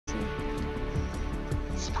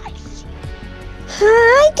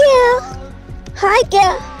Hi, girl. Hi,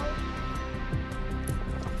 girl.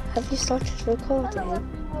 Have you started recording? Hello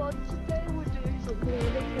everyone, today we're doing something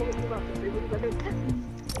I don't know what you're about to do. We're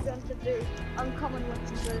going to do uncommon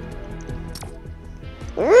weapons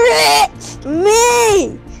only. It's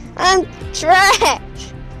me! I'm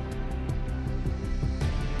trash!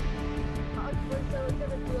 We're going to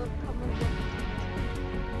do uncommon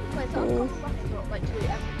weapons. Wait, so uncommon weapons are like 2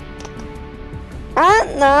 I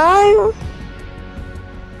don't know.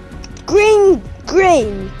 Green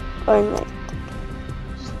only.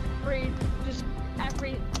 Just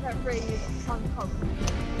every uncommon.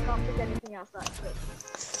 You can't pick anything else that's good.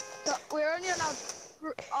 So we're only allowed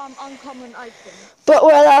uncommon items. But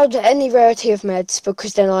we're allowed any rarity of meds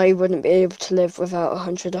because then I wouldn't be able to live without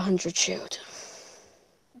 100 shield.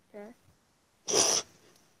 Okay.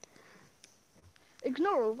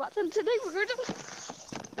 Ignore all that, and today we're going to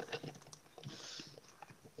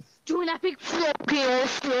do an epic flip.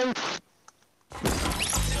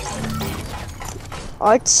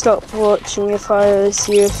 I'd stop watching if I was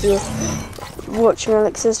you if you're watching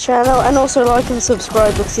Alex's channel, and also like and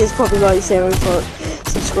subscribe because he's probably like 0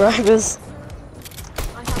 subscribers.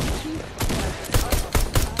 I have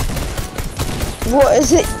 2. What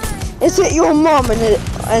is it? Is it your mom and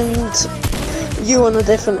you on a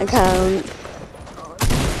different account?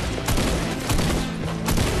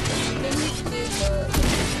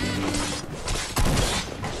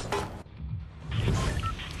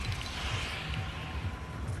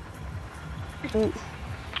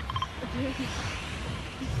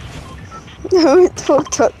 Don't talk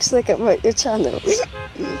toxic about your channel.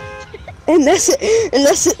 unless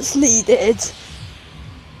it's needed.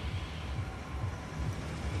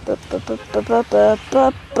 Battle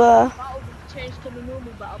changed to the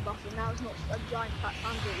normal battle buff, and now it's not a giant fat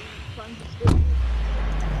panda.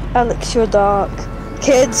 Alex, you're dark.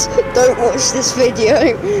 Kids, don't watch this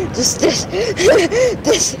video. Just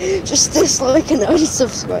dislike and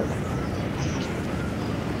unsubscribe.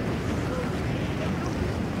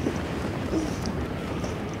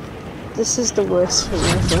 This is the worst thing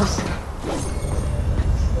ever.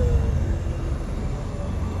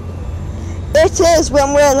 It is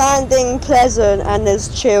when we're landing Pleasant and there's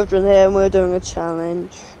children here and we're doing a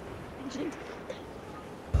challenge.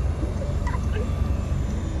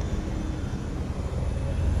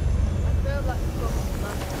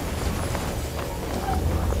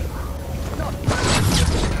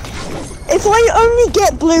 If I only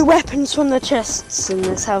get blue weapons from the chests in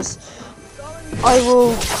this house, I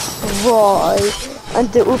will cry,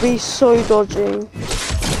 and it will be so dodgy.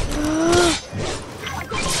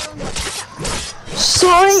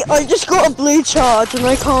 Sorry, I just got a blue charge and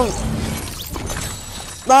I can't.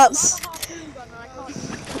 That's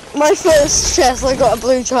my first chest. I got a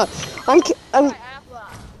blue charge.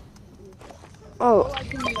 Oh,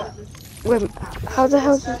 wait. How the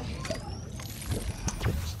hell?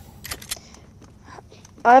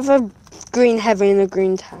 I have a green heavy and a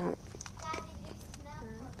green tank.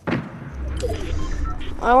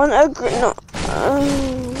 I want a green.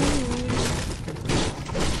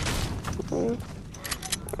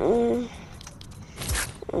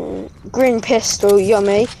 Green pistol,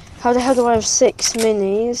 yummy. How the hell do I have 6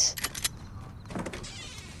 minis?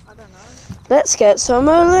 I don't know. Let's get some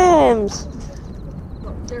limbs.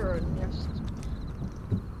 Got 0, yes.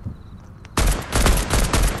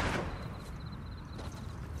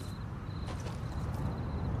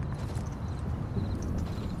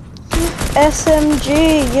 SMG,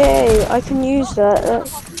 yay! I can use that.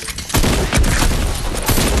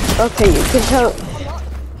 Okay,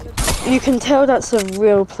 you can tell that's a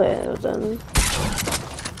real player then,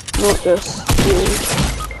 not just you.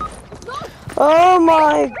 Oh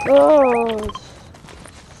my god!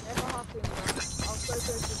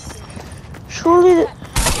 Surely.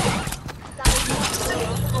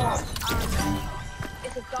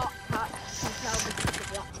 It's a dark patch. You tell me it's a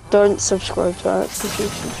black patch. Don't subscribe to that.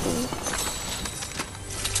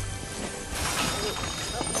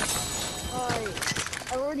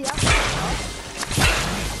 I already have that.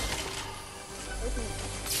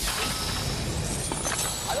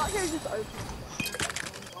 I like how you just open it.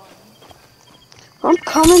 I'm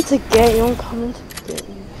coming to get you. I'm coming to get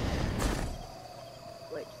you.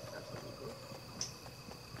 Wait, that's what you do.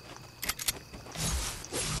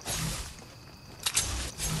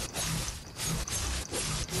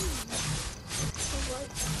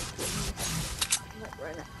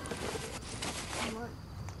 Right now.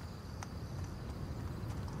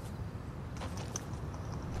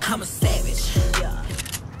 I'm a savage. Yeah.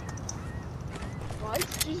 Why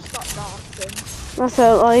did you stop dancing? I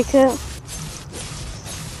felt like it.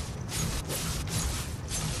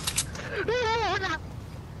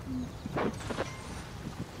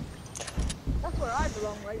 That's where I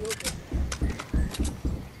belong, where you're good.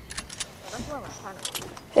 That's where my channel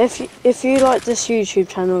is. If you like this YouTube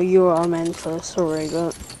channel, you are a mentor. Sorry,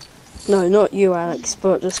 but no, not you, Alex,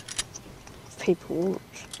 but just people watch.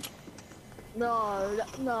 No,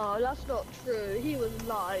 no, that's not true. He was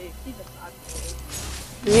like, he's a bad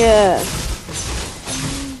boy. Yeah.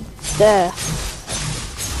 There.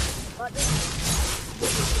 Like this.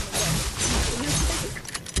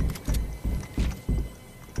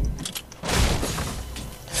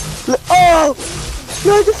 Oh!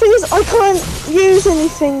 No, the thing is, I can't use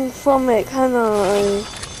anything from it, can I?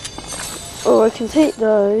 Oh, I can take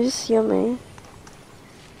those. Yummy.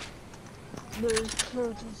 Those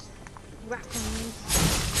turtles, raccoons.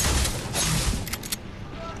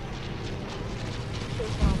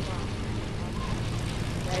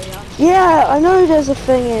 Yeah, I know there's a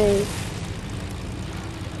thingy.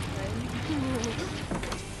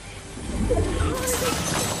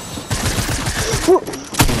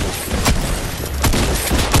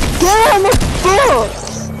 Yeah, I'm a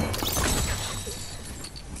boss!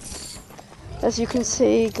 As you can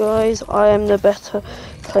see, guys, I am the better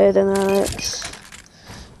player than Alex.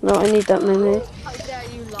 No, I need that many. How dare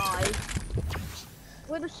you lie?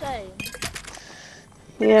 We're the same.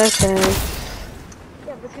 Yeah, okay.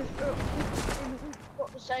 Yeah, because we've got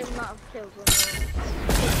the same amount of kills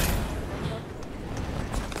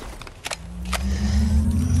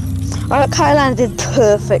on Kyle landed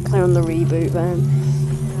perfectly on the reboot then.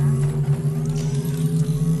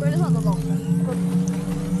 But it's not the boss.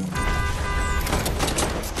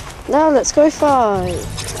 Now let's go fight.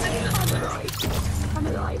 I'm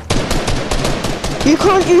alive. You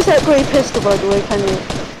can't use that grey pistol, by the way, can you?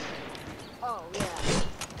 Oh, yeah.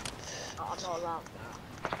 Oh, I'm not allowed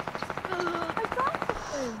now. I got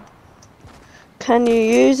this. Can you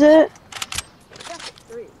use it? That's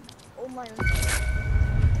 3. Oh my.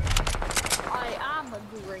 I am a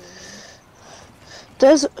green.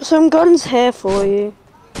 There's some guns here for you.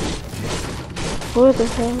 What the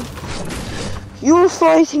hell? You're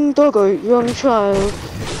fighting Doggo, young child.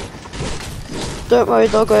 Don't worry,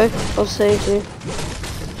 Doggo. I'll save you.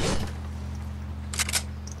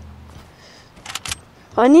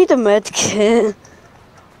 I need a med kit.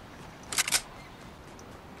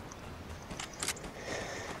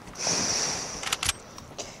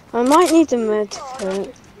 I might need a med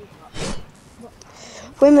kit.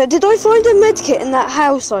 Wait a minute, did I find a med kit in that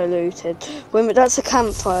house I looted? Wait a minute, that's a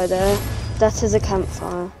campfire there. That is a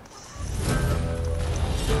campfire.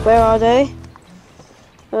 Where are they?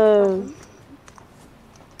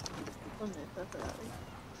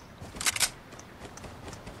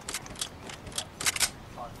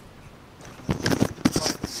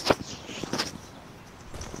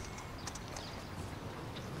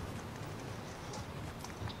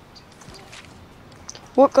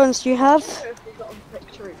 What guns do you have?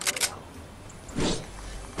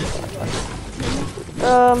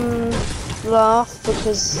 Laugh,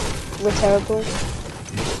 because we're terrible.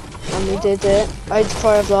 And we did it. I had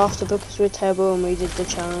cry of laughter because we're terrible and we did the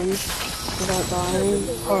challenge without dying.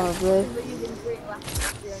 Horribly.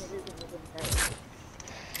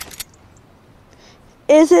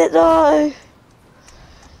 Is it though?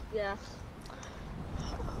 Yeah.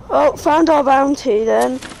 Oh, found our bounty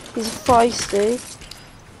then. He's feisty.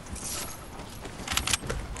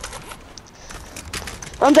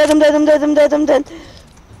 I'm dead, I'm dead, I'm dead, I'm dead, I'm dead.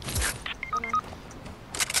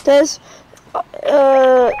 There's,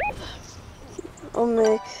 on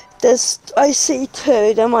me. I see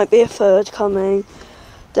 2, there might be a 3rd coming.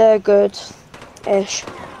 They're good-ish.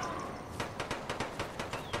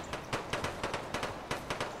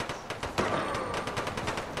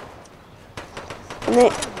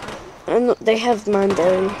 And they have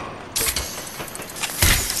Mando.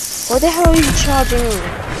 Why the hell are you charging me?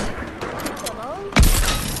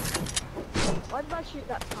 Why did I shoot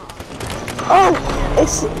that car? Oh,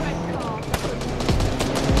 it's...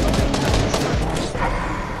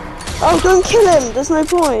 Oh, don't kill him. There's no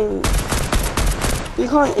point. You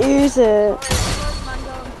can't use it.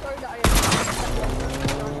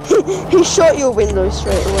 He shot your window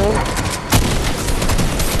straight away.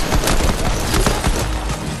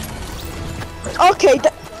 Okay,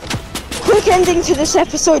 quick ending to this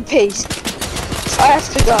episode, peace. I have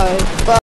to go. Bye.